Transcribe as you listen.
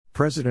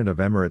President of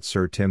Emirates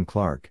Sir Tim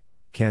Clark,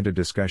 candid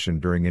discussion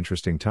during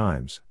interesting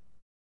times.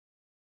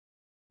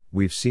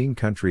 We've seen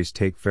countries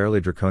take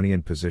fairly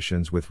draconian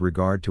positions with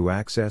regard to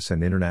access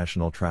and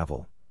international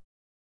travel.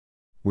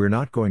 We're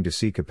not going to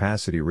see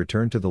capacity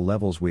return to the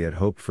levels we had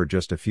hoped for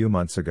just a few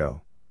months ago.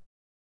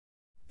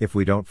 If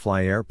we don't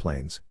fly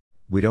airplanes,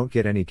 we don't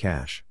get any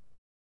cash.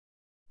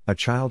 A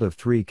child of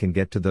 3 can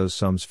get to those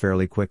sums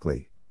fairly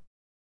quickly.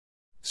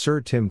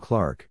 Sir Tim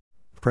Clark,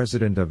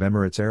 President of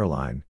Emirates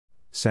Airline,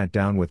 sat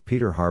down with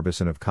Peter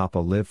Harbison of Kappa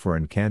Live for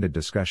an candid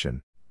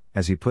discussion,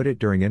 as he put it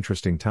during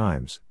interesting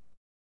times.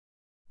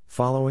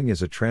 Following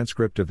is a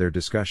transcript of their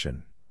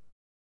discussion.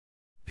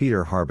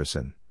 Peter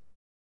Harbison.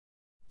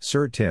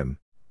 Sir Tim,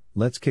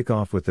 let's kick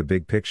off with the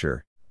big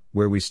picture,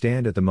 where we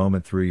stand at the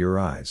moment through your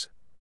eyes.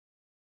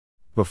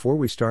 Before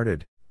we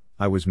started,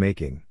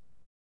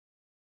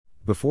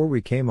 Before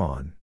we came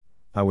on,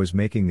 I was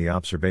making the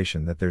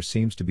observation that there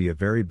seems to be a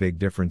very big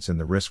difference in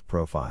the risk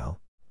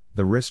profile,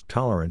 the risk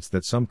tolerance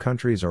that some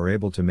countries are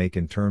able to make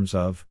in terms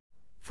of,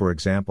 for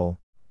example,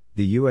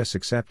 the US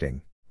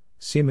accepting,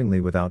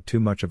 seemingly without too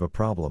much of a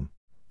problem,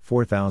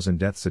 4,000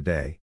 deaths a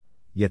day,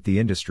 yet the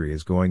industry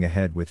is going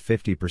ahead with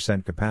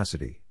 50%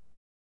 capacity.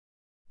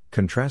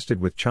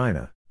 Contrasted with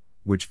China,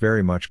 which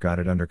very much got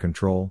it under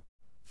control,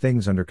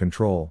 things under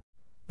control,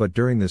 but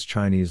during this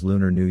Chinese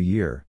Lunar New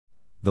Year,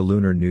 the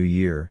Lunar New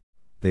Year,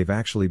 they've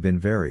actually been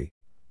very,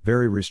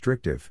 very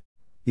restrictive,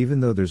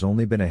 even though there's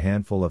only been a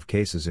handful of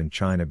cases in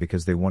China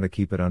because they want to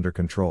keep it under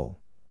control.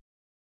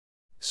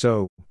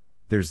 So,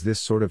 there's this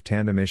sort of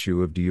tandem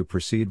issue of, do you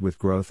proceed with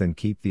growth and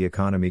keep the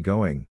economy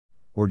going,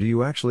 or do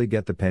you actually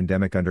get the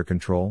pandemic under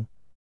control?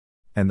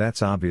 And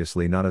that's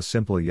obviously not a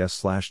simple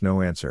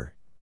yes/no answer.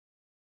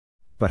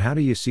 But how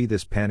do you see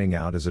this panning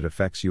out as it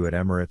affects you at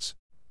Emirates,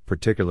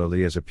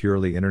 particularly as a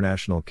purely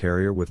international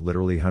carrier with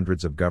literally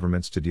hundreds of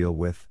governments to deal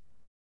with?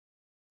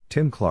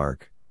 Tim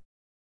Clark.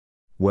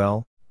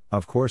 Well,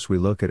 of course we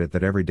look at it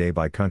that every day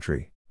by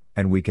country,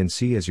 and we can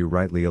see, as you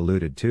rightly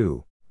alluded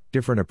to,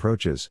 different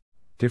approaches,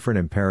 different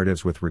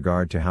imperatives with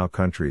regard to how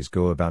countries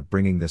go about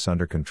bringing this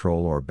under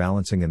control or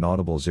balancing an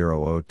audible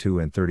 002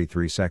 and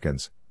 33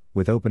 seconds,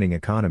 with opening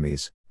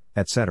economies,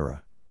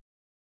 etc.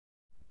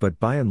 But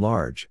by and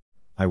large,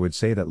 I would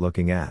say that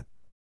looking at,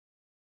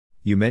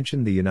 you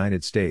mentioned the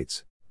United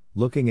States,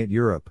 looking at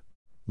Europe,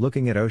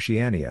 looking at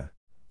Oceania,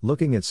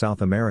 looking at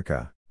South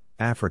America,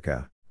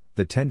 Africa,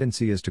 the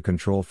tendency is to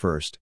control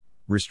first,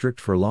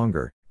 restrict for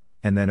longer,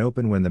 and then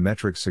open when the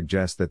metrics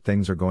suggest that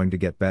things are going to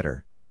get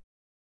better.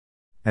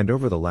 And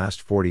over the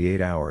last 48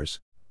 hours,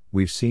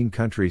 we've seen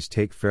countries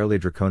take fairly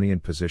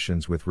draconian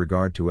positions with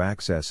regard to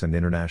access and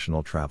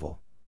international travel.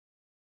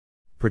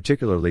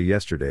 Particularly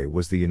yesterday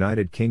was the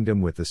United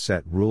Kingdom with the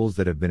set rules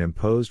that have been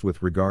imposed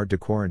with regard to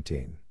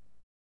quarantine.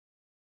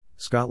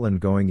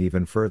 Scotland going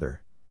even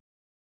further.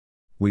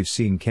 We've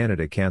seen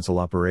Canada cancel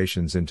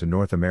operations into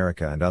North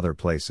America and other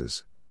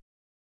places.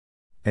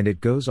 And it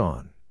goes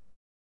on.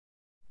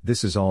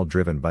 This is all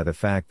driven by the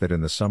fact that in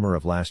the summer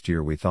of last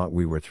year we thought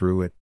we were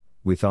through it,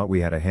 we thought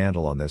we had a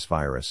handle on this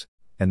virus,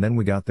 and then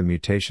we got the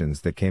mutations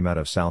that came out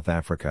of South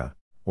Africa,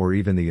 or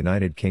even the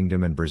United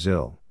Kingdom and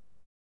Brazil.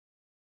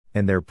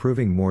 And they're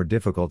proving more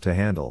difficult to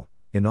handle.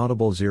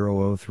 Inaudible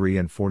 003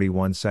 and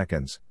 41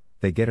 seconds,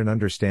 they get an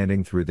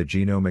understanding through the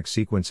genomic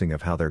sequencing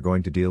of how they're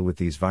going to deal with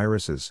these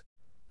viruses.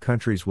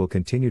 Countries will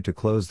continue to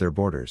close their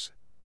borders.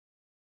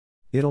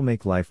 It'll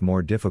make life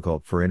more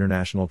difficult for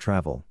international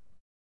travel.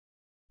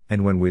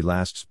 And when we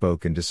last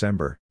spoke in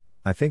December,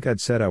 I think I'd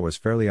said I was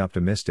fairly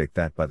optimistic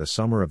that by the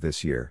summer of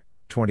this year,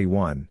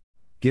 21,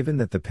 given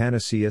that the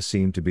panacea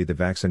seemed to be the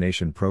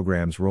vaccination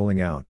programs rolling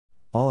out,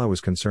 all I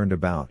was concerned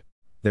about,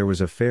 there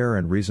was a fair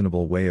and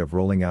reasonable way of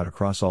rolling out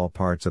across all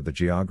parts of the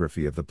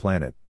geography of the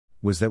planet,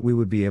 was that we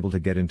would be able to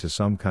get into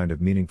some kind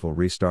of meaningful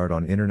restart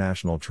on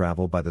international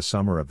travel by the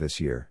summer of this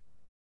year.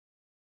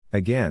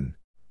 Again,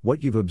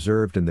 what you've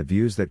observed and the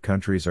views that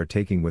countries are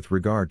taking with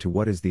regard to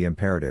what is the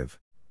imperative,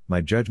 my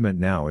judgment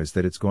now is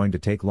that it's going to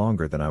take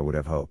longer than I would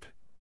have hoped.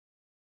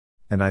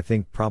 And I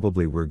think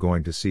probably we're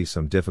going to see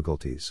some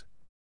difficulties.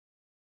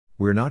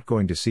 We're not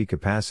going to see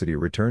capacity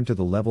return to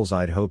the levels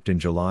I'd hoped in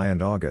July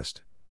and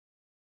August.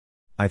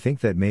 I think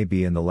that may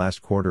be in the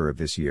last quarter of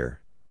this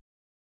year.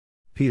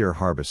 Peter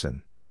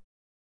Harbison.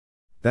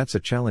 That's a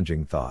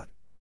challenging thought.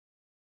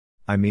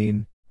 I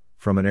mean,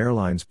 from an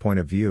airline's point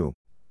of view,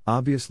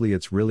 obviously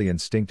it's really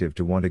instinctive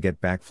to want to get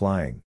back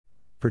flying,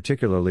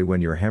 particularly when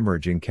you're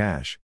hemorrhaging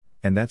cash,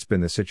 and that's been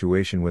the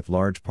situation with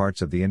large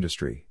parts of the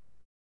industry.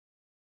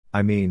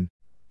 I mean,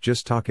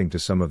 just talking to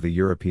some of the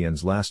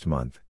Europeans last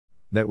month,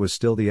 that was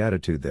still the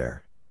attitude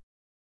there.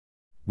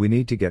 We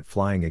need to get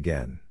flying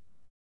again.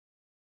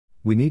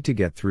 We need to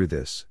get through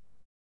this.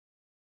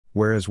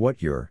 Whereas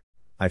what you're,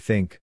 I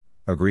think,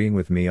 agreeing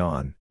with me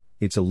on,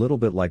 it's a little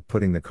bit like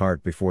putting the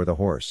cart before the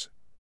horse.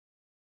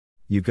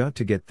 You've got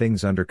to get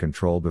things under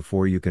control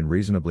before you can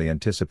reasonably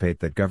anticipate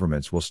that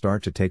governments will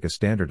start to take a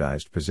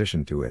standardized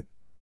position to it.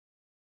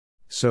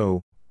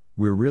 So,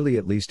 we're really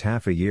at least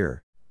half a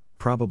year,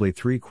 probably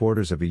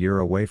 3/4 of a year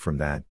away from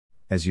that,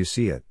 as you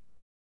see it.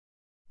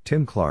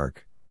 Tim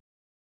Clark.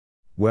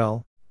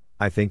 Well,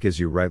 I think as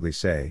you rightly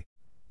say,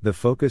 the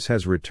focus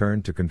has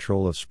returned to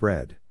control of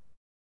spread.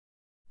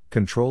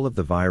 Control of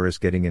the virus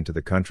getting into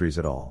the countries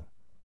at all.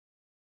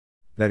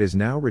 That is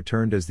now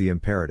returned as the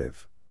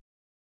imperative.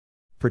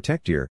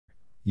 Protect your,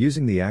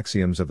 using the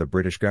axioms of the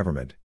British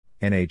government,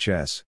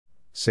 NHS,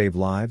 save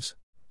lives,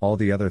 all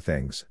the other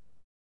things.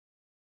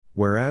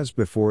 Whereas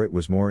before it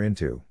was more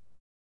into,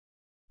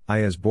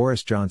 as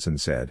Boris Johnson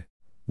said,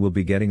 we'll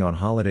be getting on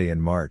holiday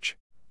in March,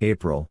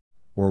 April,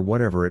 or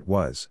whatever it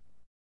was.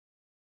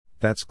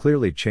 That's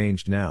clearly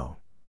changed now.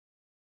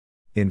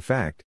 In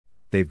fact,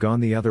 they've gone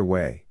the other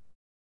way.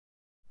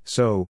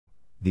 So,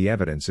 the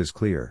evidence is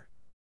clear.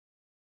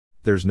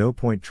 There's no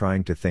point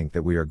trying to think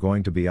that we are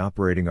going to be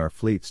operating our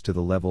fleets to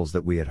the levels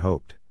that we had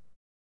hoped.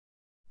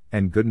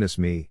 And goodness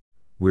me,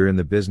 we're in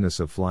the business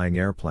of flying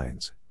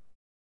airplanes.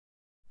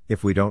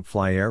 If we don't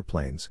fly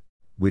airplanes,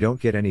 we don't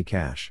get any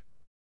cash.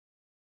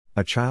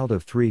 A child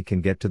of 3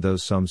 can get to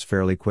those sums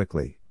fairly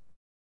quickly.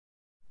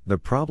 The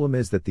problem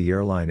is that the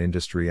airline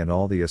industry and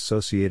all the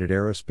associated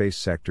aerospace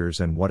sectors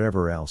and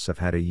whatever else have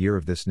had a year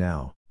of this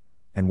now,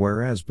 and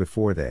whereas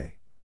before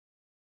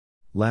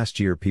last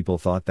year people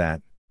thought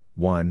that,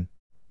 1,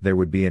 there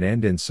would be an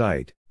end in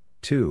sight,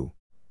 2,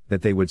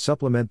 that they would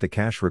supplement the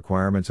cash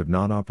requirements of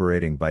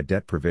non-operating by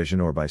debt provision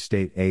or by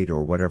state aid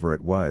or whatever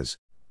it was,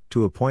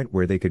 to a point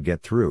where they could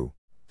get through,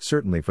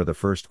 certainly for the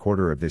first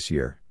quarter of this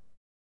year.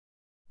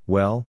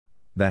 Well,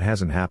 that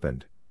hasn't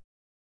happened.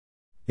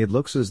 It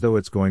looks as though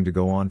it's going to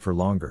go on for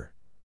longer.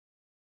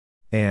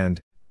 And,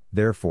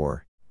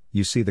 therefore,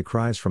 you see the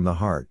cries from the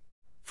heart,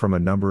 from a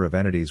number of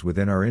entities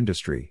within our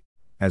industry,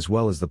 as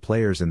well as the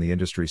players in the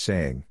industry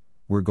saying,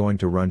 we're going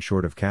to run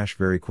short of cash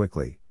very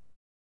quickly.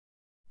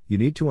 You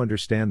need to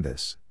understand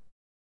this.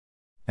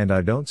 And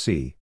I don't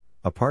see,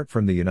 apart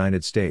from the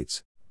United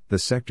States, the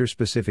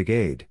sector-specific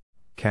aid,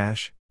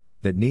 cash,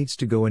 that needs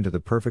to go into the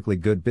perfectly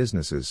good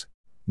businesses,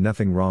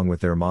 nothing wrong with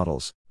their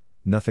models,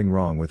 nothing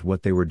wrong with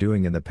what they were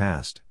doing in the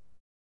past.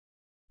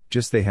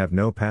 Just they have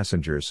no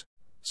passengers,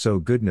 so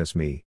goodness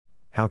me,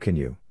 how can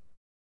you?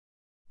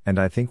 And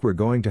I think we're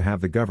going to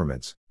have the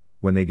governments,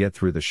 when they get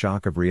through the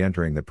shock of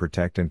re-entering the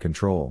protect and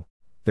control,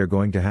 they're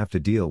going to have to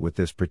deal with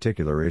this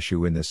particular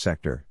issue in this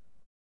sector.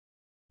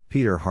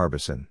 Peter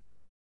Harbison.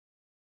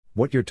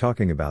 What you're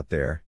talking about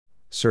there,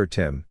 Sir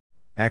Tim,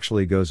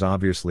 actually goes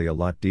obviously a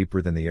lot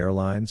deeper than the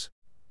airlines,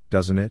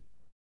 doesn't it?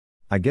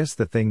 I guess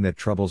the thing that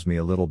troubles me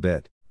a little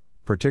bit,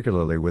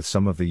 particularly with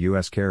some of the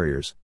US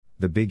carriers,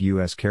 the big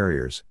US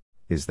carriers,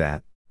 is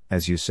that,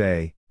 as you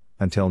say,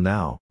 until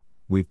now,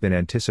 we've been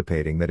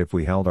anticipating that if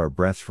we held our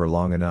breath for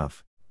long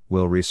enough,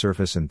 we'll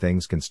resurface and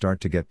things can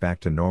start to get back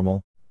to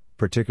normal,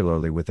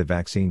 particularly with the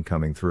vaccine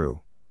coming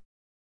through.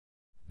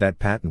 That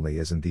patently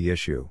isn't the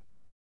issue.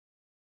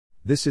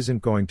 This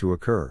isn't going to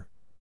occur.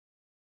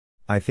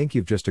 I think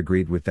you've just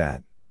agreed with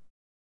that.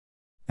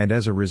 And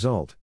as a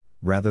result,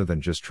 rather than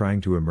just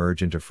trying to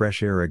emerge into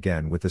fresh air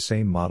again with the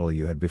same model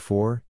you had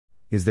before,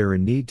 is there a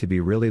need to be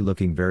really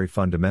looking very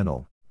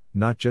fundamental,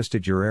 not just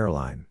at your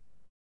airline.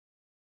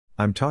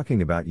 I'm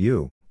talking about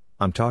you,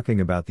 I'm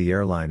talking about the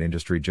airline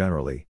industry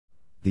generally,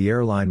 the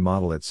airline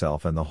model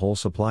itself and the whole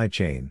supply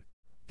chain,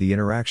 the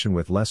interaction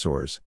with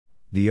lessors,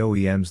 the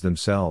OEMs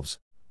themselves.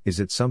 Is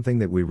it something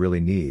that we really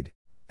need,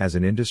 as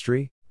an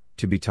industry,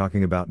 to be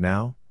talking about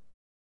now?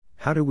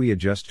 How do we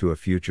adjust to a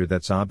future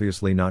that's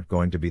obviously not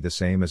going to be the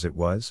same as it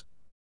was?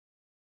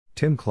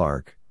 Tim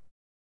Clark.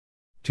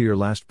 To your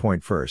last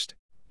point first,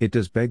 it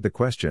does beg the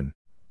question,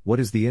 what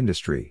is the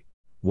industry,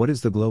 what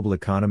is the global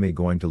economy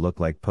going to look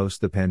like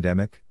post the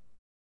pandemic?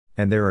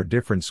 And there are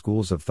different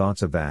schools of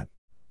thoughts of that,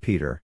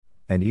 Peter,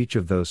 and each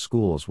of those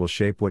schools will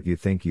shape what you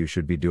think you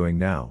should be doing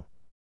now.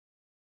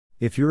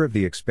 If you're of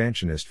the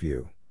expansionist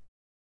view,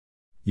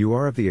 you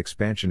are of the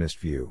expansionist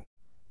view,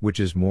 which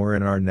is more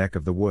in our neck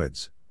of the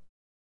woods.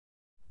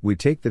 We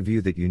take the view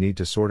that you need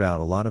to sort out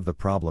a lot of the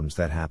problems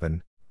that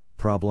happen,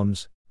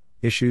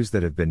 issues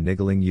that have been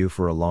niggling you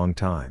for a long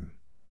time.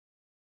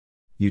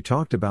 You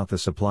talked about the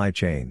supply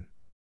chain.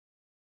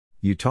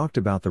 You talked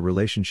about the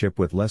relationship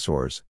with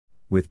lessors,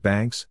 with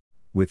banks,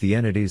 with the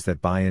entities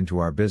that buy into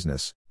our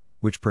business,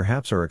 which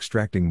perhaps are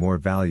extracting more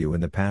value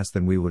in the past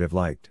than we would have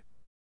liked.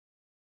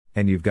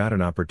 And you've got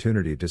an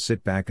opportunity to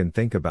sit back and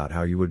think about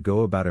how you would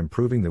go about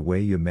improving the way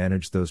you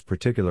manage those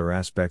particular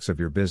aspects of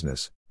your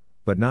business,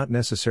 but not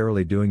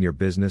necessarily doing your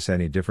business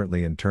any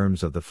differently in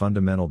terms of the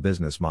fundamental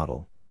business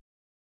model.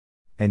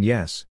 And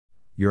yes,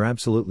 you're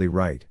absolutely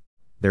right,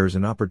 there is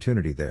an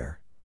opportunity there.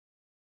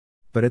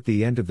 But at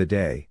the end of the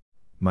day,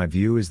 my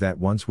view is that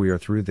once we are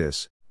through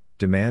this,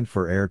 demand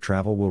for air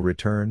travel will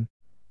return,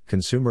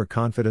 consumer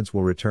confidence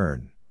will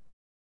return.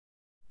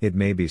 It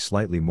may be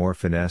slightly more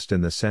finessed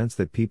in the sense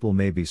that people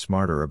may be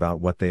smarter about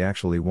what they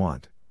actually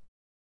want.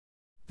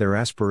 Their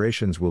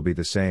aspirations will be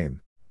the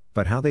same,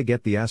 but how they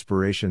get the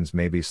aspirations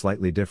may be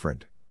slightly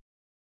different.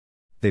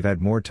 They've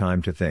had more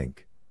time to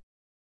think.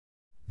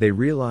 They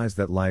realize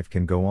that life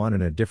can go on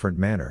in a different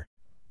manner,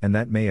 and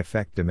that may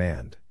affect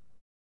demand.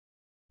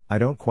 I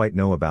don't quite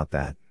know about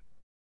that.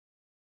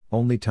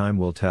 Only time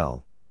will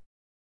tell.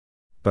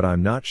 But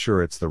I'm not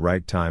sure it's the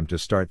right time to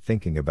start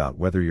thinking about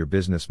whether your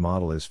business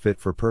model is fit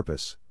for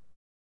purpose.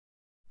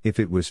 If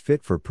it was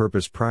fit for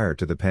purpose prior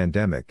to the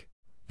pandemic,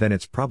 then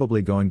it's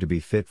probably going to be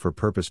fit for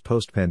purpose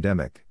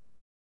post-pandemic.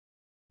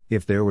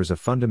 If there was a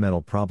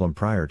fundamental problem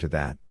prior to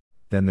that,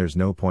 then there's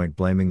no point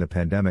blaming the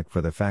pandemic for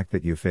the fact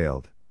that you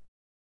failed.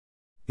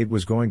 It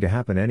was going to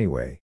happen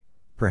anyway,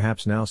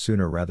 perhaps now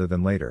sooner rather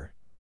than later.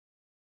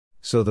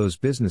 So those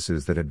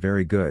businesses that had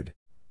very good,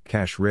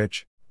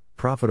 cash-rich,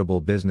 profitable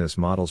business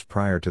models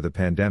prior to the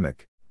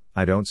pandemic,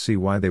 I don't see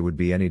why they would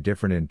be any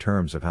different in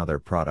terms of how their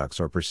products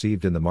are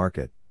perceived in the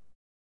market.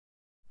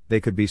 They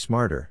could be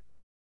smarter.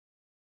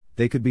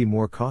 They could be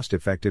more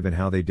cost-effective in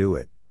how they do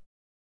it.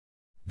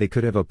 They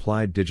could have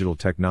applied digital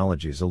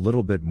technologies a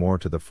little bit more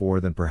to the fore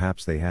than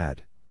perhaps they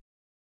had.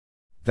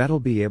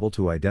 That'll be able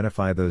to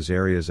identify those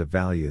areas of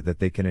value that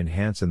they can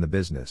enhance in the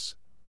business.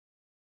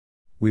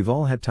 We've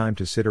all had time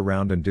to sit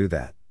around and do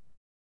that.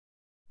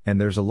 And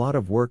there's a lot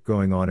of work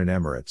going on in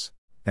Emirates,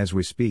 as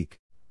we speak,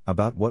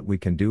 about what we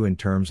can do in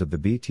terms of the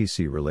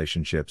BTC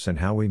relationships and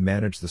how we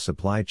manage the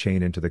supply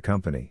chain into the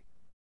company.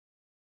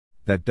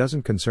 That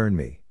doesn't concern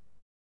me.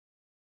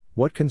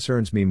 What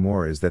concerns me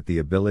more is that the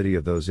ability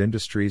of those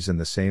industries in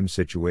the same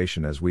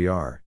situation as we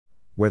are,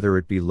 whether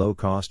it be low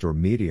cost or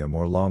medium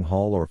or long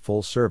haul or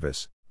full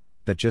service,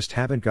 that just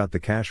haven't got the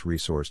cash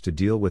resource to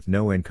deal with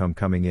no income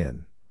coming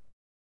in.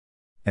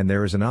 And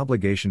there is an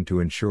obligation to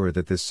ensure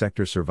that this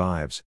sector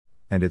survives,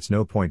 and it's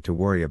no point to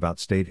worry about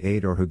state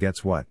aid or who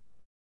gets what.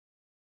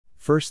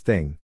 First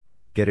thing,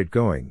 get it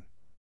going.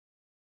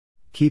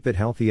 Keep it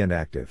healthy and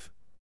active.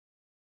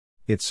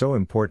 It's so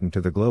important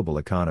to the global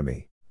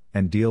economy,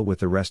 and deal with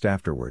the rest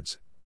afterwards.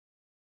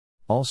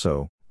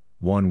 Also,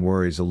 one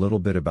worries a little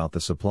bit about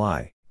the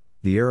supply,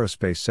 the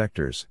aerospace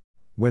sectors,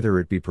 whether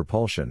it be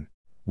propulsion,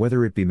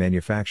 whether it be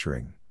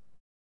manufacturing.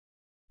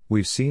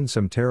 We've seen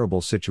some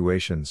terrible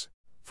situations,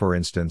 for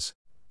instance,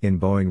 in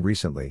Boeing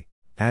recently,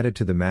 added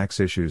to the MAX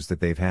issues that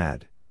they've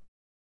had.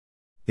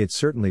 It's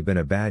certainly been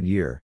a bad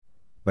year,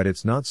 but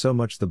it's not so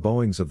much the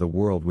Boeings of the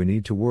world we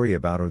need to worry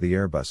about or the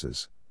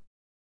Airbuses.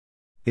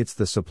 It's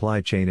the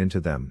supply chain into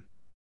them.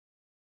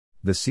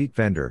 The seat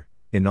vendor,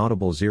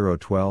 inaudible 0,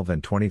 12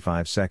 and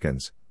 25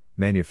 seconds,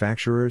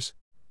 manufacturers,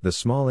 the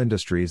small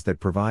industries that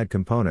provide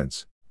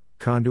components,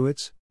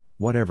 conduits,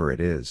 whatever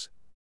it is.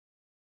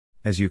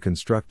 As you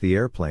construct the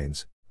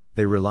airplanes,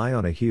 they rely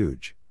on a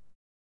huge.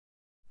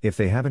 If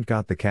they haven't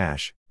got the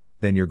cash,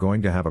 then you're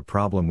going to have a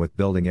problem with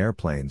building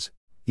airplanes,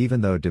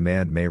 even though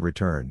demand may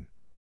return.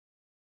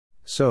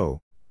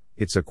 So,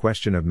 it's a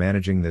question of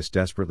managing this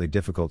desperately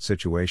difficult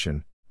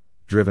situation,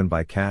 driven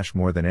by cash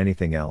more than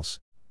anything else,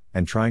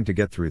 and trying to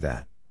get through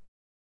that.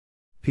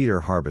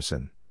 Peter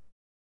Harbison.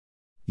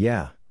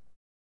 Yeah.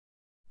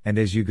 And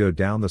as you go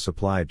down the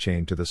supply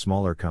chain to the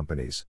smaller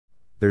companies,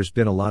 there's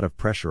been a lot of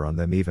pressure on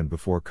them even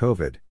before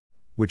COVID,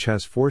 which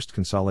has forced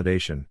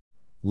consolidation,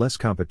 less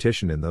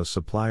competition in those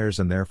suppliers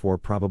and therefore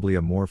probably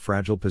a more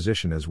fragile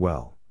position as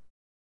well.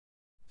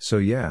 So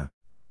yeah,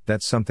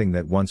 that's something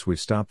that once we've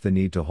stopped the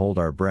need to hold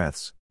our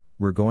breaths,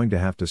 we're going to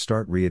have to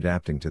start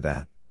readapting to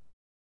that.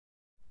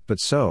 But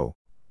so,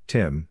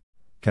 Tim,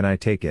 can I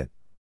take it?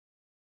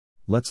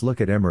 Let's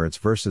look at Emirates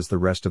versus the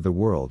rest of the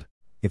world.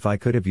 If I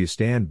could have you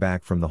stand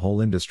back from the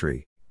whole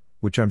industry,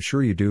 which I'm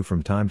sure you do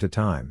from time to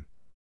time.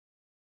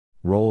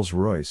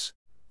 Rolls-Royce,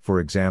 for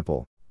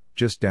example,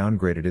 just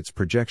downgraded its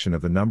projection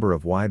of the number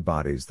of wide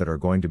bodies that are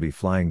going to be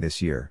flying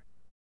this year.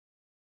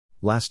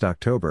 Last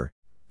October,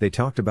 they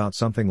talked about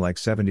something like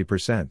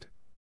 70%.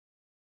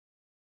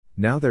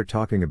 Now they're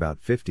talking about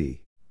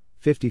 50,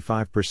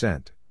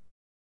 55%.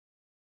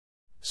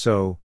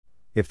 So,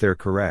 if they're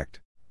correct,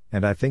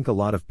 and I think a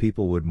lot of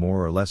people would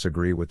more or less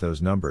agree with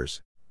those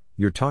numbers,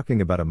 you're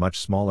talking about a much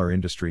smaller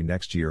industry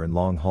next year in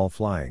long-haul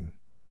flying.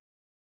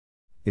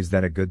 Is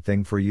that a good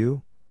thing for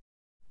you?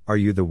 Are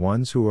you the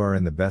ones who are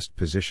in the best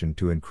position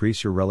to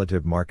increase your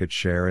relative market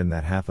share in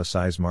that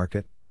half-a-size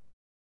market?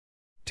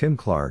 Tim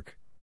Clark.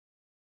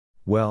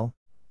 Well,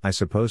 I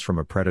suppose from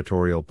a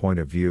predatorial point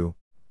of view,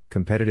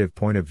 competitive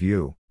point of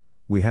view,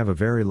 we have a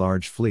very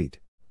large fleet,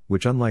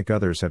 which unlike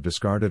others have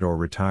discarded or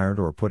retired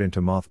or put into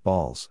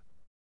mothballs.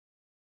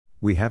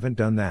 We haven't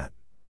done that.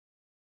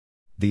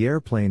 The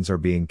airplanes are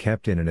being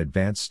kept in an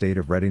advanced state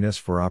of readiness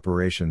for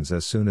operations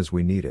as soon as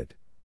we need it.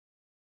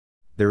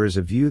 There is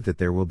a view that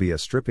there will be a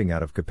stripping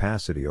out of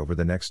capacity over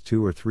the next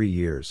 2 or 3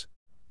 years,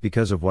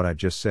 because of what I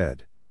just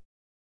said.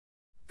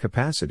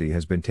 Capacity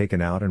has been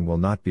taken out and will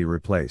not be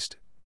replaced.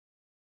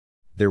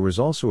 There was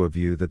also a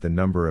view that the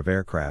number of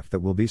aircraft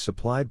that will be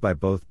supplied by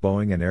both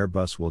Boeing and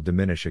Airbus will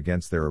diminish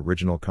against their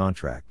original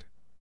contract.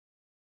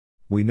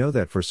 We know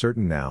that for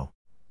certain now,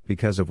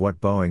 because of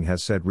what Boeing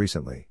has said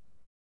recently.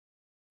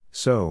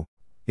 So,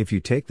 if you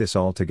take this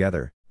all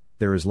together,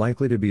 there is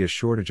likely to be a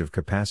shortage of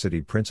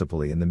capacity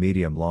principally in the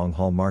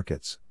medium-long-haul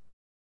markets.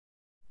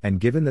 And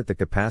given that the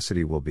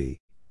capacity will be,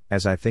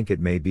 as I think it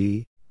may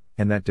be,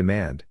 and that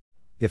demand,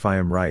 if I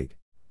am right,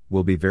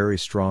 will be very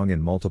strong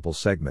in multiple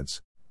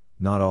segments,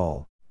 not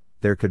all,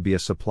 there could be a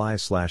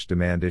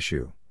supply/demand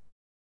issue.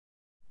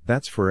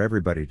 That's for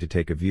everybody to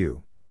take a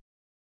view.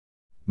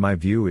 My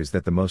view is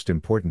that the most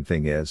important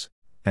thing is,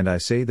 and I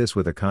say this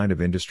with a kind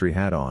of industry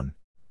hat on,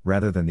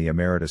 rather than the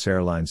Emeritus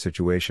Airlines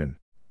situation,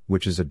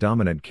 which is a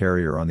dominant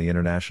carrier on the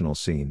international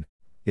scene,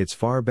 it's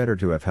far better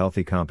to have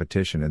healthy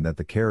competition and that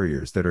the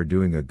carriers that are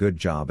doing a good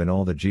job in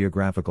all the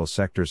geographical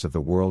sectors of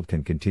the world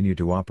can continue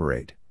to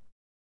operate.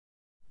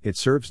 It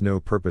serves no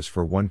purpose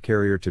for one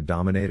carrier to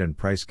dominate and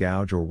price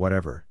gouge or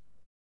whatever.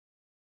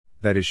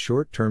 That is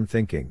short-term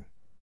thinking.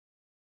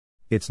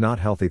 It's not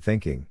healthy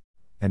thinking,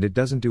 and it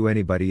doesn't do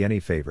anybody any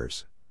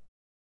favors.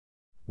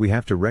 We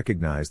have to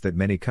recognize that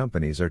many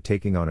companies are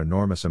taking on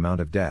enormous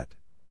amount of debt.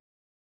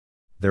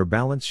 Their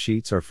balance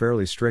sheets are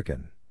fairly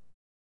stricken.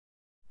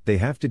 They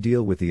have to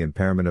deal with the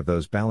impairment of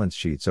those balance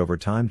sheets over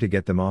time to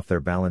get them off their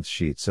balance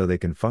sheet so they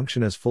can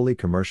function as fully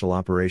commercial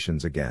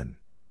operations again.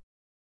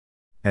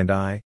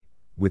 And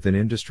with an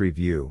industry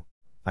view,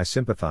 I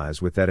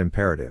sympathize with that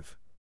imperative.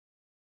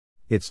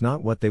 It's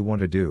not what they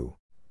want to do,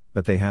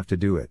 but they have to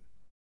do it.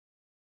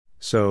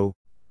 So,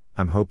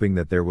 I'm hoping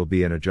that there will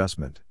be an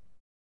adjustment.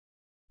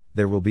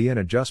 There will be an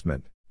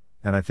adjustment,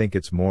 and I think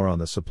it's more on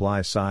the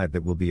supply side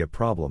that will be a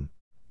problem,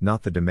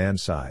 not the demand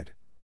side.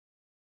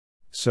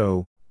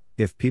 So,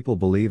 if people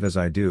believe as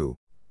I do,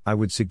 I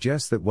would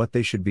suggest that what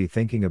they should be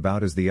thinking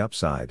about is the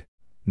upside,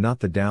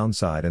 not the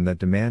downside, and that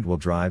demand will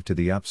drive to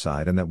the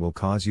upside and that will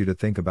cause you to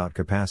think about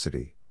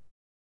capacity.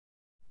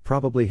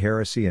 Probably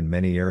heresy in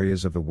many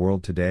areas of the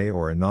world today,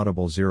 or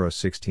inaudible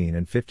 0:16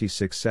 and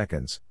 56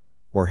 seconds,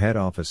 or head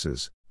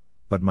offices,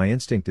 but my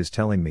instinct is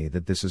telling me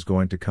that this is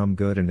going to come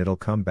good and it'll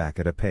come back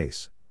at a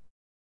pace.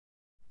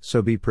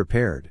 So be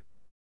prepared.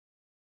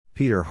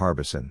 Peter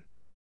Harbison.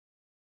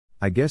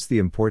 I guess the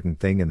important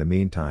thing in the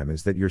meantime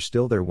is that you're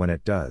still there when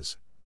it does.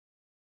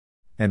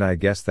 And I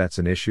guess that's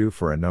an issue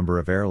for a number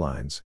of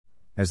airlines,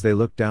 as they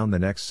look down the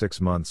next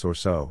 6 months or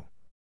so.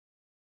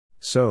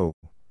 So,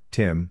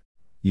 Tim,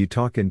 you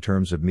talk in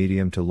terms of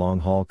medium to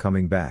long haul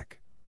coming back.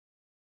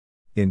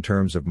 In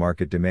terms of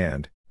market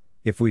demand,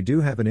 if we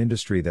do have an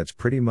industry that's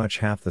pretty much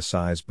half the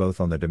size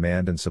both on the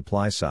demand and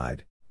supply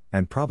side,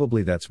 and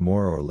probably that's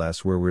more or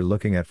less where we're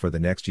looking at for the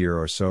next year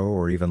or so,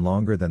 or even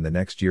longer than the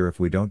next year if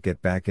we don't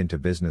get back into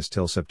business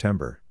till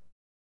September.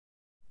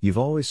 You've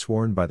always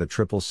sworn by the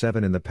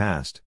 777 in the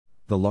past,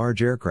 the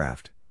large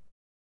aircraft.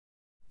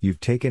 You've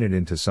taken it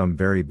into some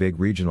very big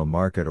regional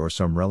market or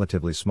some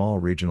relatively small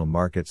regional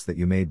markets that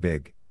you made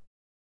big.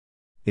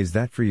 Is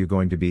that for you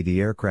going to be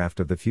the aircraft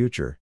of the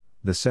future?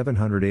 The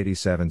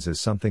 787s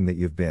is something that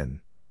you've been.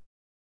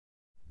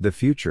 The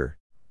future,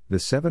 the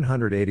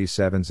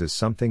 787s is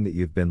something that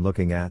you've been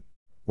looking at,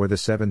 or the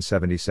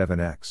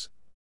 777X.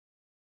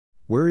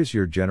 Where is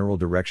your general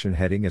direction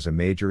heading as a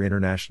major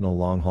international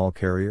long-haul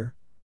carrier?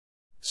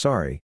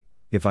 Sorry,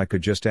 if I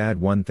could just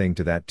add one thing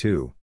to that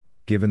too,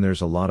 given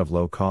there's a lot of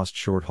low-cost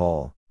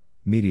short-haul,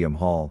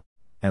 medium-haul,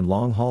 and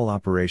long-haul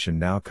operation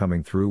now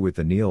coming through with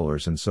the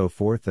Neolers and so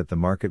forth, that the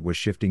market was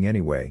shifting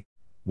anyway,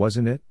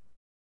 wasn't it?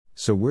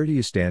 So where do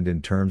you stand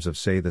in terms of,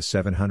 say, the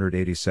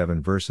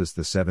 787 versus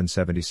the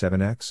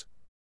 777X?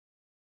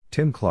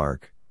 Tim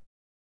Clark.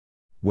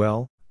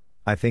 Well,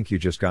 I think you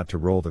just got to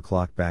roll the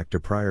clock back to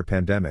prior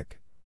pandemic.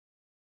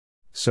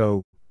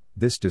 So,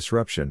 this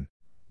disruption,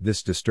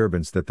 this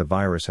disturbance that the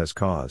virus has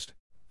caused,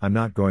 I'm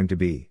not going to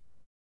be.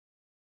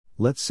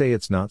 Let's say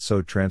it's not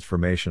so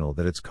transformational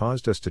that it's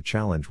caused us to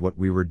challenge what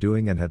we were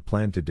doing and had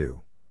planned to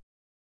do.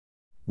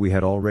 We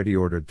had already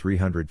ordered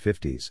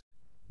 350s.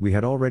 We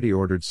had already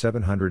ordered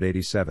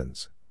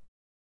 787s.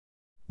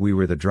 We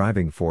were the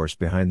driving force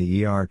behind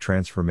the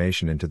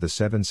transformation into the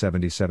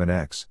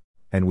 777X,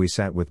 and we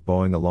sat with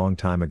Boeing a long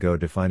time ago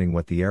defining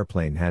what the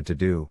airplane had to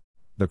do,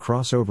 the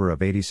crossover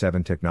of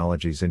 87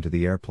 technologies into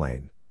the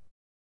airplane.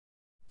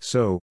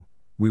 So,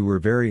 we were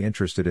very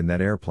interested in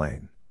that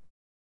airplane.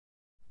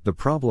 The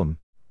problem,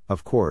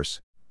 of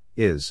course,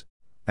 is,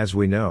 as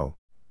we know,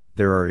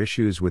 there are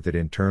issues with it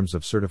in terms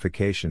of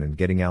certification and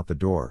getting out the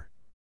door.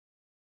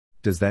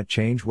 Does that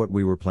change what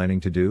we were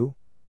planning to do?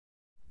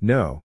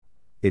 No,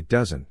 it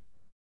doesn't.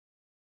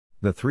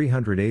 The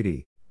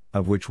 380,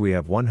 of which we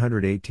have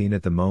 118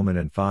 at the moment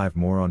and 5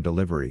 more on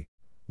delivery,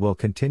 will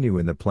continue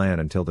in the plan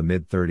until the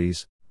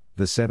mid-30s.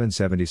 The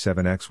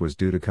 777X was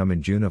due to come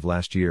in June of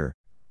last year,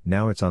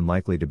 now it's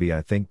unlikely to be,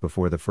 I think,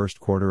 before the first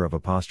quarter of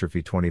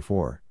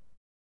 '24.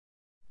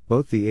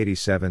 Both the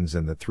 87s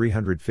and the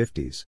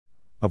 350s,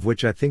 of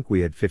which I think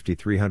we had 50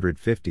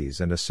 350s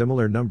and a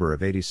similar number of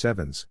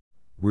 87s,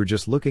 we're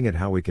just looking at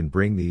how we can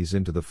bring these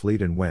into the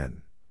fleet and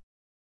when.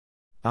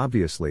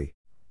 Obviously,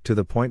 to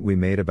the point we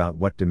made about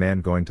what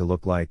demand going to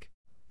look like,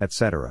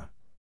 etc.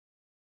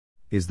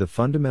 Is the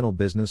fundamental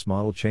business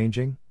model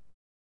changing?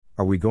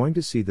 Are we going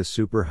to see the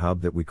super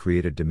hub that we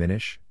created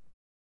diminish?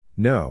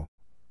 No,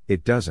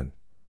 it doesn't.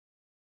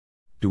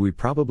 Do we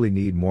probably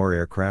need more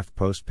aircraft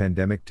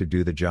post-pandemic to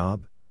do the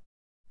job?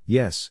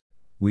 Yes,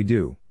 we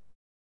do.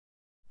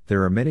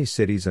 There are many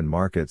cities and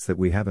markets that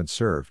we haven't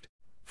served,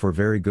 for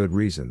very good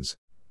reasons.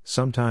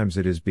 Sometimes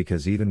it is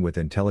because even with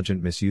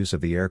intelligent misuse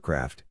of the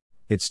aircraft,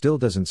 It still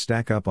doesn't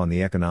stack up on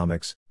the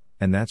economics,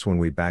 and that's when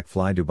we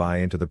backfly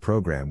Dubai into the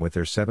program with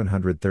their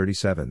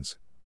 737s.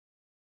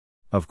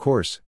 Of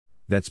course,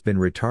 that's been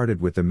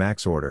retarded with the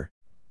MAX order,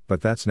 but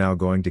that's now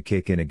going to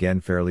kick in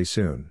again fairly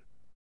soon.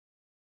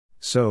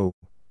 So,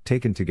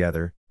 taken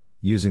together,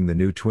 using the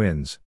new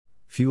twins,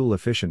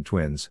 fuel-efficient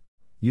twins,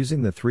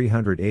 using the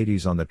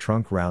 380s on the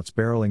trunk routes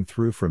barreling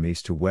through from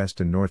east to west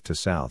and north to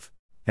south,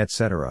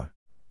 etc.,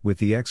 with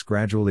the X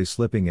gradually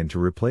slipping in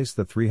to replace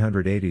the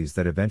 380s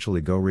that eventually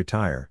go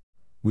retire,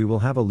 we will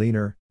have a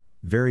leaner,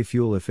 very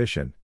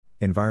fuel-efficient,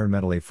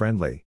 environmentally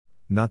friendly,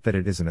 not that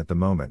it isn't at the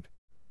moment,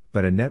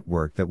 but a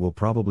network that will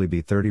probably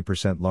be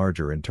 30%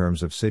 larger in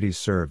terms of cities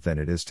served than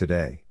it is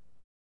today.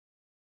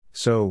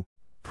 So,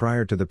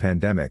 prior to the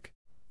pandemic,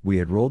 we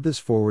had rolled this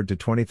forward to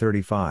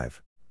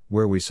 2035,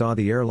 where we saw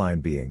the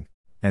airline being,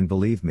 and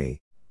believe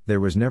me, there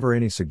was never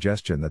any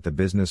suggestion that the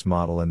business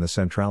model and the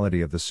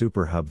centrality of the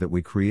super hub that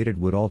we created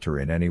would alter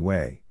in any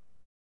way.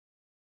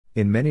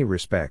 In many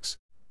respects,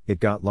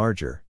 it got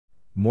larger,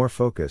 more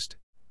focused,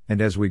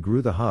 and as we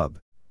grew the hub,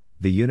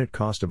 the unit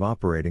cost of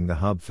operating the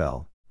hub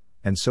fell,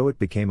 and so it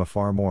became a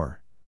far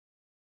more.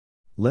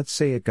 Let's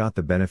say it got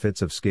the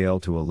benefits of scale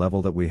to a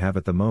level that we have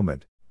at the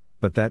moment,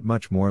 but that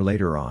much more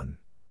later on.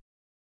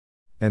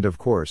 And of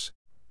course,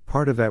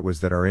 part of that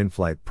was that our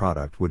in-flight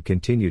product would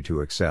continue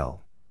to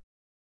excel.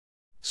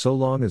 So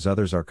long as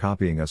others are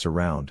copying us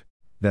around,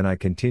 then I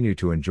continue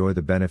to enjoy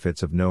the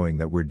benefits of knowing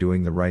that we're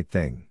doing the right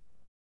thing.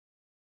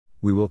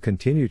 We will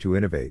continue to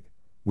innovate,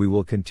 we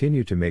will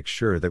continue to make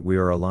sure that we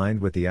are aligned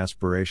with the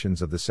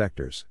aspirations of the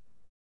sectors.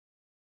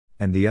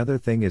 And the other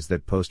thing is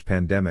that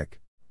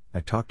post-pandemic, I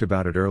talked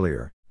about it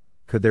earlier,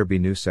 could there be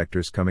new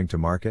sectors coming to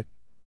market?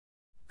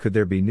 Could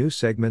there be new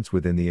segments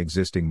within the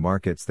existing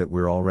markets that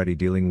we're already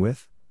dealing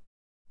with?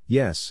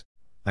 Yes,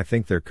 I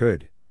think there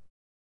could.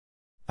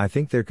 I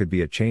think there could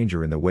be a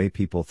changer in the way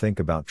people think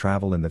about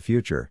travel in the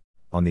future,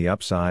 on the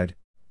upside,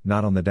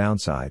 not on the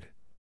downside.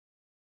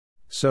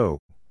 So,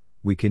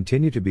 we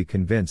continue to be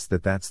convinced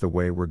that that's the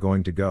way we're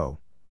going to go.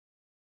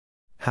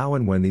 How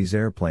and when these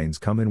airplanes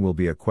come in will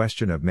be a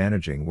question of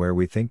managing where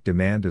we think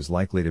demand is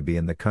likely to be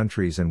in the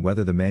countries and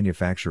whether the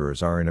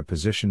manufacturers are in a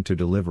position to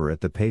deliver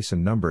at the pace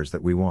and numbers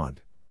that we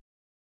want.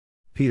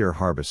 Peter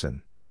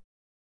Harbison.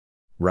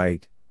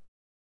 Right.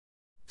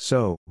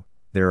 So,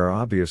 there are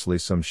obviously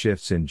some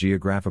shifts in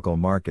geographical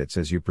markets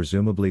as you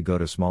presumably go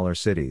to smaller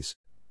cities,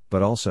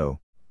 but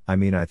also,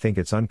 I think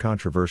it's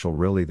uncontroversial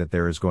really that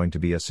there is going to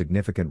be a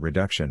significant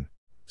reduction,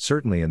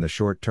 certainly in the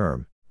short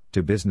term,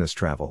 to business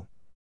travel.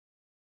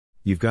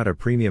 You've got a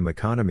premium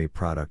economy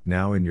product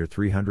now in your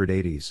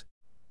 380s,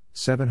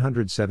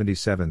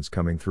 777s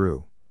coming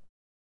through.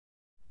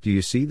 Do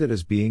you see that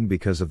as being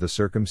because of the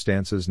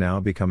circumstances now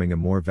becoming a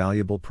more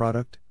valuable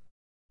product?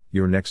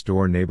 Your next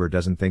door neighbor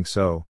doesn't think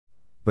so.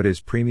 But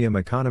is premium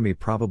economy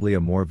probably a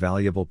more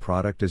valuable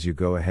product as you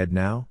go ahead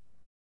now?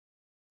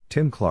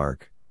 Tim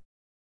Clark.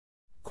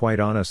 Quite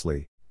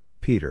honestly,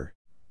 Peter,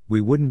 we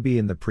wouldn't be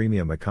in the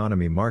premium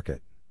economy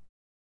market.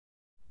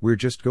 We're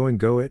just go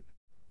it,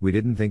 we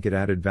didn't think it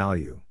added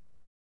value.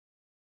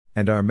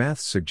 And our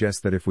maths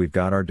suggest that if we've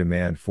got our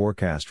demand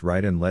forecast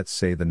right and let's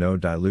say the no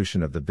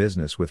dilution of the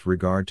business with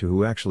regard to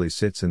who actually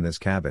sits in this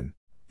cabin,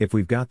 if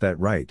we've got that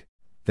right,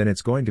 then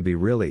it's going to be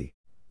really,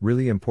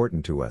 really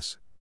important to us.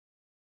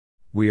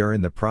 We are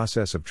in the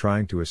process of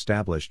trying to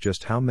establish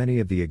just how many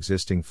of the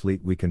existing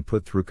fleet we can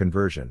put through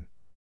conversion.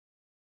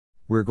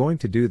 We're going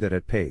to do that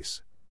at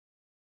pace.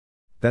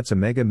 That's a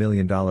mega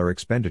million-dollar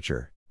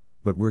expenditure,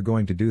 but we're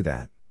going to do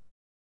that.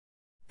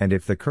 And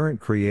if the current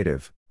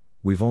creative,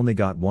 we've only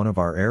got one of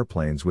our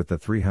airplanes with the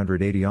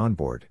 380 on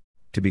board,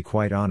 to be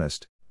quite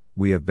honest,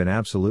 we have been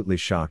absolutely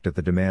shocked at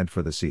the demand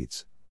for the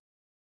seats.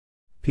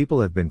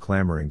 People have been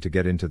clamoring to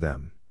get into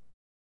them.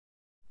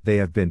 They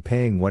have been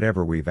paying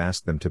whatever we've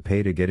asked them to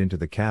pay to get into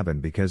the cabin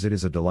because it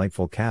is a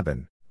delightful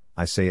cabin,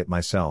 I say it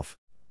myself,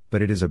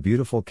 but it is a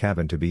beautiful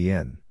cabin to be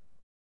in.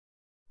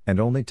 And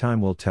only time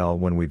will tell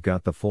when we've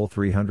got the full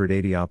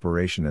 380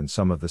 operation and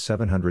some of the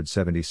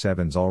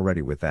 777s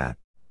already with that,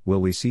 will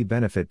we see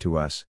benefit to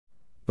us,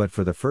 but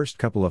for the first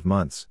couple of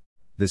months,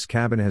 this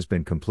cabin has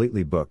been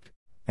completely booked,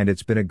 and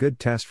it's been a good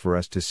test for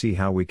us to see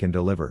how we can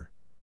deliver.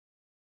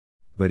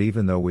 But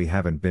even though we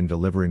haven't been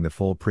delivering the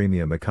full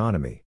premium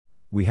economy,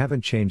 we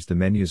haven't changed the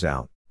menus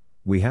out,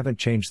 we haven't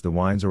changed the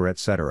wines or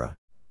etc.,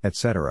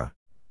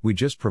 we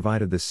just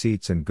provided the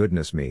seats and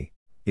goodness me,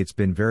 it's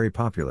been very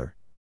popular.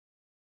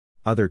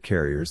 Other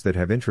carriers that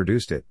have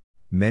introduced it,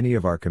 many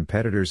of our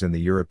competitors in the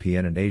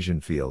European and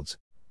Asian fields,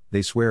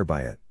 they swear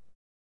by it.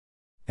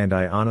 And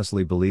I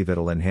honestly believe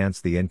it'll enhance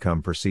the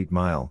income per seat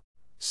mile,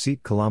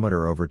 seat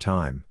kilometer over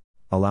time,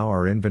 allow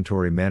our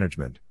inventory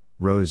management,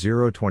 row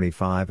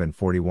 0.25 and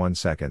 41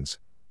 seconds,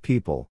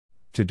 people,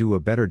 to do a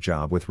better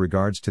job with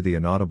regards to the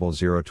inaudible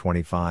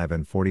 0.25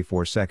 and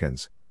 44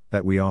 seconds,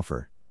 that we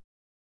offer.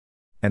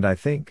 And I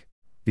think,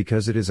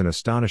 because it is an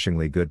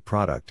astonishingly good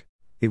product,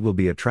 it will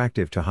be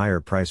attractive to higher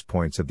price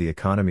points of the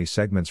economy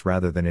segments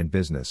rather than in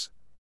business.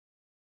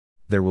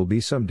 There will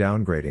be some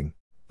downgrading,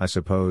 I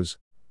suppose,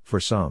 for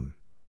some.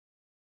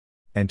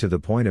 And to the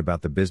point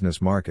about the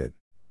business market,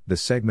 the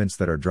segments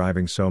that are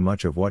driving so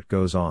much of what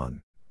goes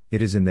on,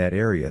 it is in that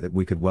area that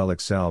we could well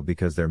excel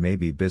because there may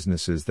be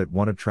businesses that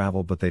want to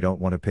travel but they don't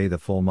want to pay the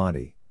full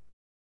money.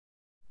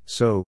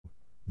 So,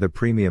 the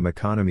premium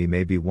economy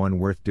may be one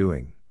worth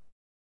doing.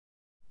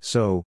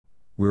 So,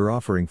 we're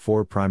offering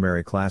 4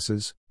 primary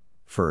classes: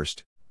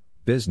 first,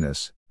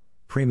 business,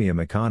 premium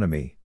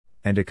economy,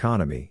 and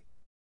economy.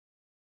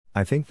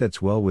 I think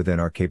that's well within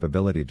our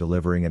capability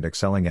delivering and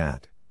excelling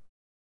at.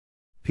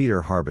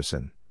 Peter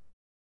Harbison.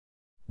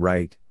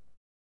 Right.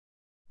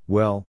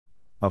 Well,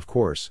 of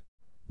course,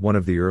 one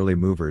of the early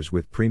movers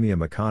with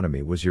premium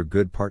economy was your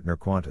good partner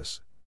Qantas.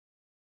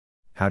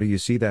 How do you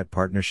see that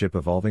partnership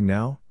evolving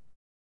now?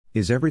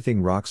 Is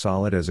everything rock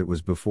solid as it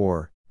was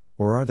before,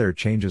 or are there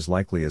changes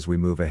likely as we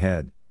move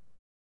ahead?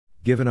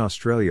 Given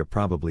Australia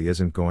probably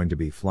isn't going to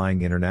be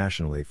flying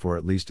internationally for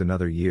at least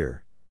another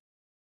year.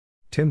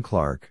 Tim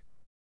Clark.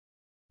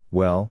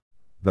 Well,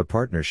 the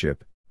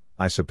partnership,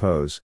 I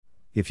suppose,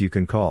 if you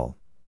can call.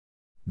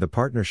 The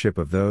partnership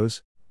of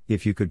those,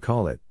 if you could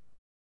call it.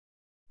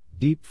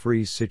 Deep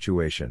freeze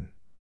situation.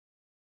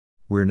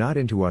 We're not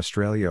into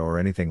Australia or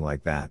anything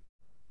like that,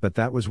 but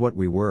that was what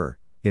we were.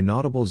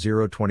 Inaudible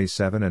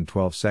 0:27 and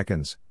 12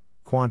 seconds,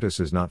 Qantas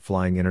is not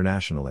flying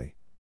internationally.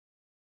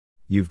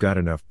 You've got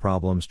enough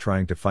problems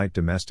trying to fight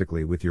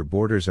domestically with your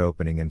borders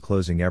opening and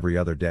closing every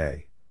other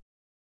day.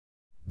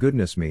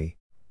 Goodness me,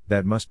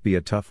 that must be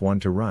a tough one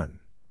to run.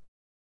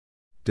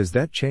 Does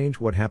that change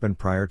what happened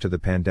prior to the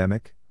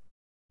pandemic?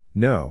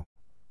 No,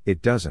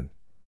 it doesn't.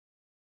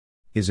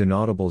 Is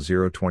Inaudible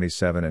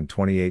 0:27 and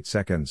 28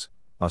 seconds,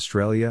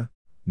 Australia,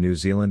 New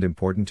Zealand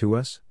important to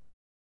us?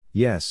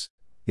 Yes,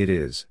 it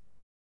is.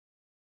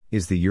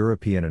 Is the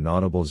European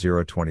Inaudible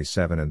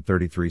 0:27 and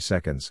 33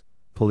 seconds,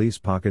 police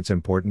pockets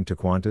important to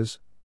Qantas?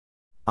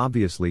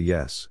 Obviously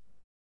yes.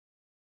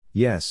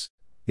 Yes,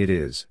 it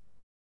is.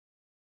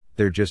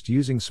 They're just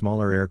using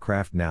smaller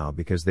aircraft now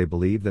because they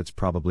believe that's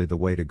probably the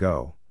way to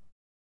go.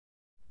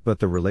 But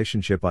the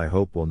relationship I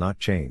hope will not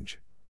change.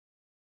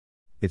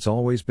 It's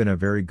always been a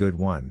very good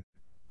one,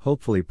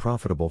 hopefully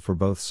profitable for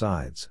both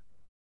sides.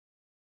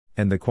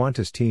 And the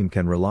Qantas team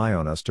can rely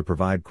on us to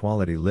provide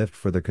quality lift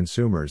for the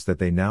consumers that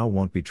they now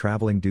won't be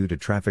traveling due to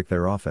traffic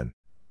there often,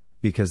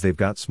 because they've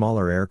got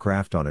smaller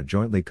aircraft on a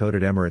jointly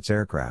coded Emirates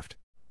aircraft,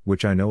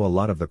 which I know a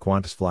lot of the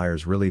Qantas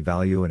flyers really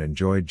value and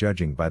enjoy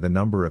judging by the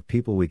number of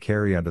people we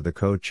carry under the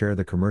co-chair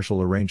the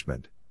commercial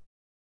arrangement.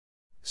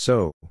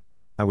 So,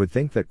 I would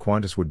think that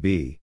Qantas would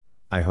be,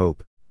 I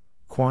hope,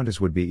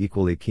 Qantas would be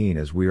equally keen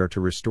as we are to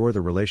restore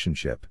the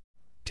relationship,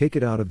 take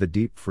it out of the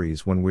deep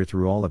freeze when we're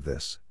through all of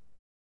this.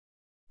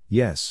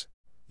 Yes,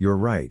 you're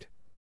right.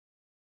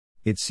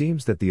 It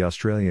seems that the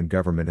Australian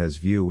government has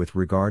view with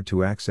regard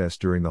to access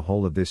during the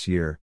whole of this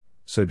year,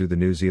 so do the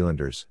New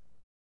Zealanders.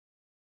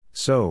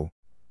 So,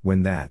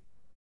 when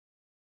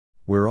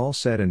we're all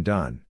said and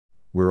done,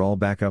 we're all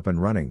back up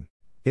and running,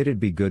 it'd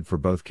be good for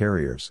both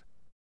carriers.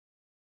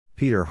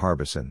 Peter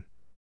Harbison.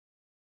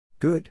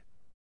 Good.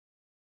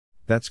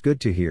 That's good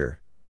to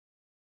hear.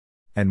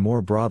 And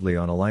more broadly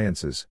on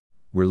alliances,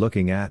 we're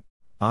looking at,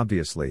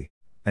 obviously,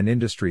 an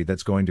industry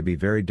that's going to be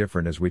very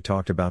different as we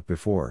talked about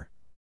before.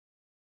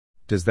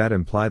 Does that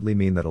impliedly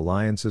mean that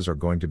alliances are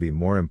going to be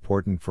more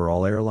important for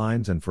all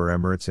airlines and for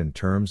Emirates in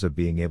terms of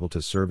being able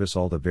to service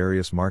all the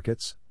various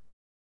markets?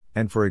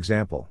 And for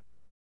example,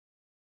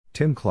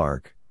 Tim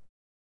Clark.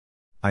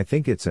 I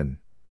think it's an.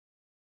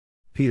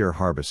 Peter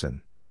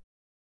Harbison.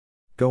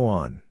 Go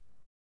on.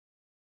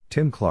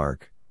 Tim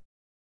Clark.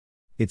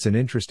 It's an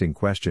interesting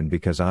question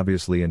because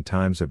obviously in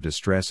times of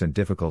distress and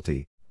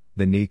difficulty,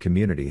 the NE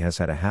community has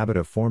had a habit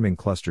of forming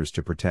clusters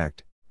to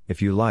protect,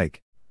 if you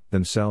like,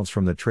 themselves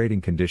from the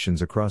trading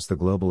conditions across the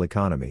global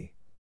economy.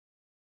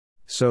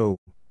 So,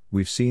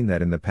 we've seen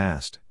that in the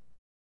past.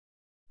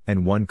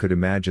 And one could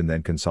imagine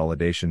then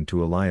consolidation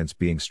to alliance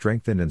being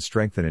strengthened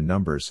in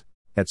numbers,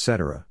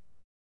 etc.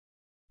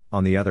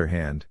 On the other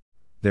hand,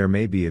 there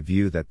may be a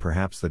view that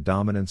perhaps the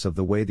dominance of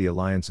the way the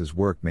alliances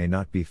work may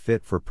not be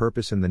fit for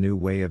purpose in the new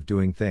way of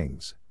doing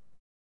things.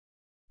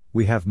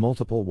 We have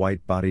multiple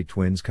white-body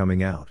twins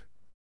coming out.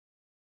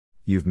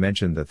 You've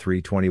mentioned the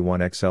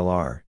 321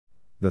 XLR,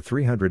 the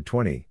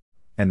 320,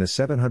 and the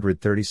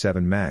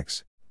 737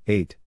 MAX,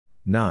 8,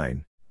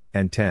 9,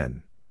 and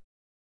 10.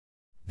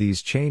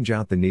 These change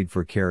out the need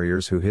for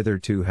carriers who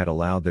hitherto had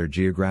allowed their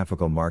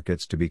geographical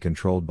markets to be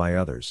controlled by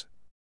others.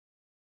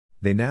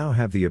 They now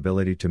have the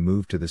ability to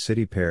move to the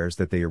city pairs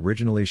that they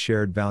originally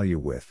shared value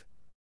with.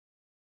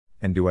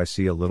 And do I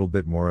see a little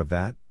bit more of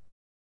that?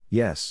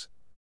 Yes.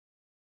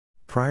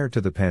 Prior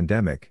to the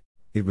pandemic,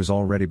 it was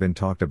already been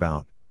talked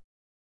about.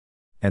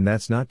 And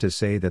that's not to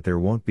say that there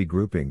won't be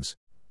groupings,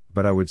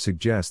 but I would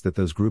suggest that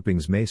those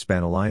groupings may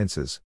span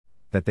alliances,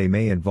 that they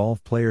may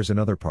involve players in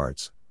other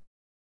parts.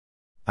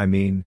 I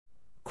mean,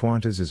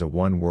 Qantas is a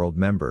One World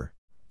member,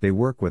 they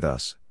work with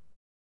us.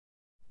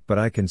 But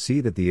I can see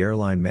that the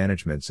airline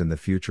managements in the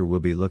future will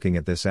be looking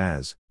at this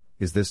as,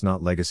 is this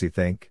not legacy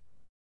think?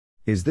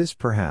 Is this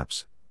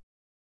perhaps?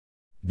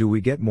 Do we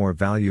get more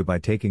value by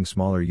taking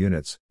smaller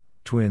units,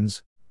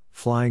 twins,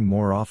 flying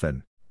more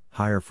often,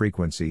 higher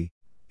frequency,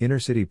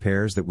 intercity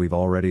pairs that we've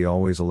already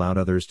always allowed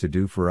others to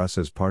do for us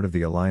as part of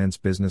the alliance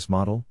business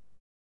model?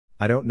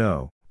 I don't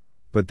know.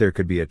 But there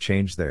could be a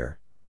change there.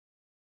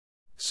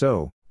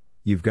 So,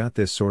 you've got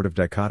this sort of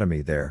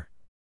dichotomy there.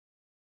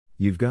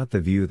 You've got the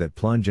view that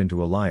plunge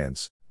into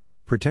alliance,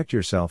 protect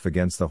yourself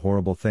against the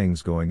horrible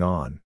things going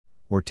on,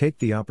 or take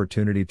the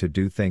opportunity to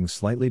do things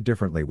slightly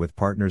differently with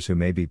partners who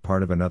may be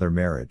part of another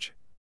marriage.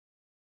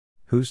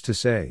 Who's to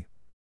say?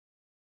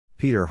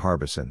 Peter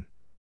Harbison.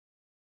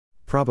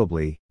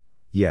 Probably,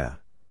 yeah.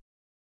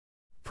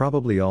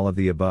 Probably all of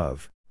the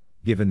above,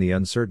 given the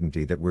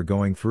uncertainty that we're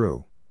going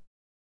through.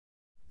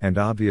 And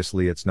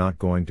obviously it's not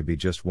going to be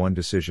just one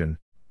decision,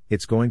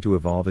 it's going to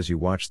evolve as you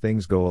watch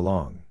things go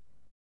along.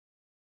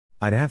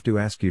 I'd have to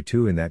ask you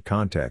too in that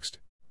context,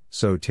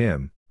 so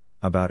Tim,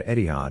 about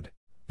Etihad,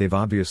 they've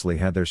obviously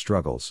had their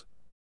struggles.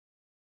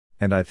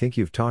 And I think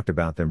you've talked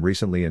about them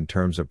recently in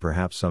terms of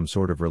perhaps some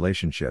sort of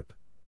relationship.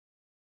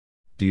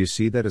 Do you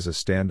see that as a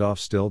standoff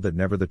still that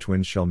never the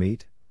twins shall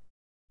meet?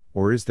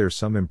 Or is there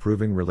some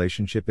improving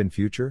relationship in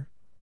future?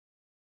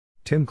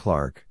 Tim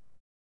Clark.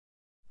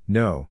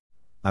 No.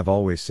 I've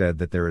always said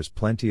that there is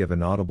plenty of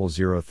inaudible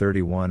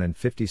 0:31 and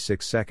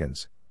 56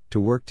 seconds to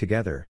work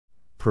together,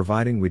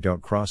 providing we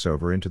don't cross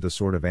over into the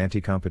sort of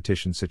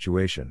anti-competition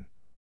situation.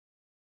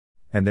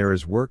 And there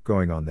is work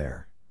going on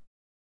there.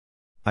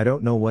 I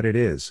don't know what it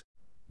is,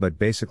 but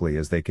basically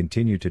as they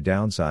continue to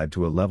downside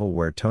to a level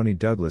where Tony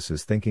Douglas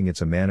is thinking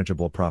it's a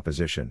manageable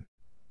proposition,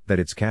 that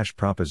it's cash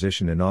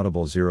proposition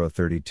inaudible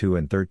 0:32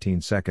 and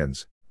 13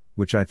 seconds,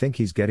 which I think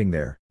he's getting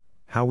there.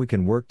 How we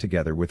can work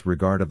together with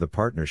regard of the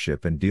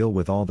partnership and deal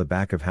with all the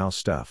back of house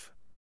stuff.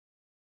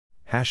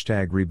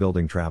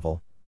 #rebuilding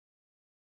travel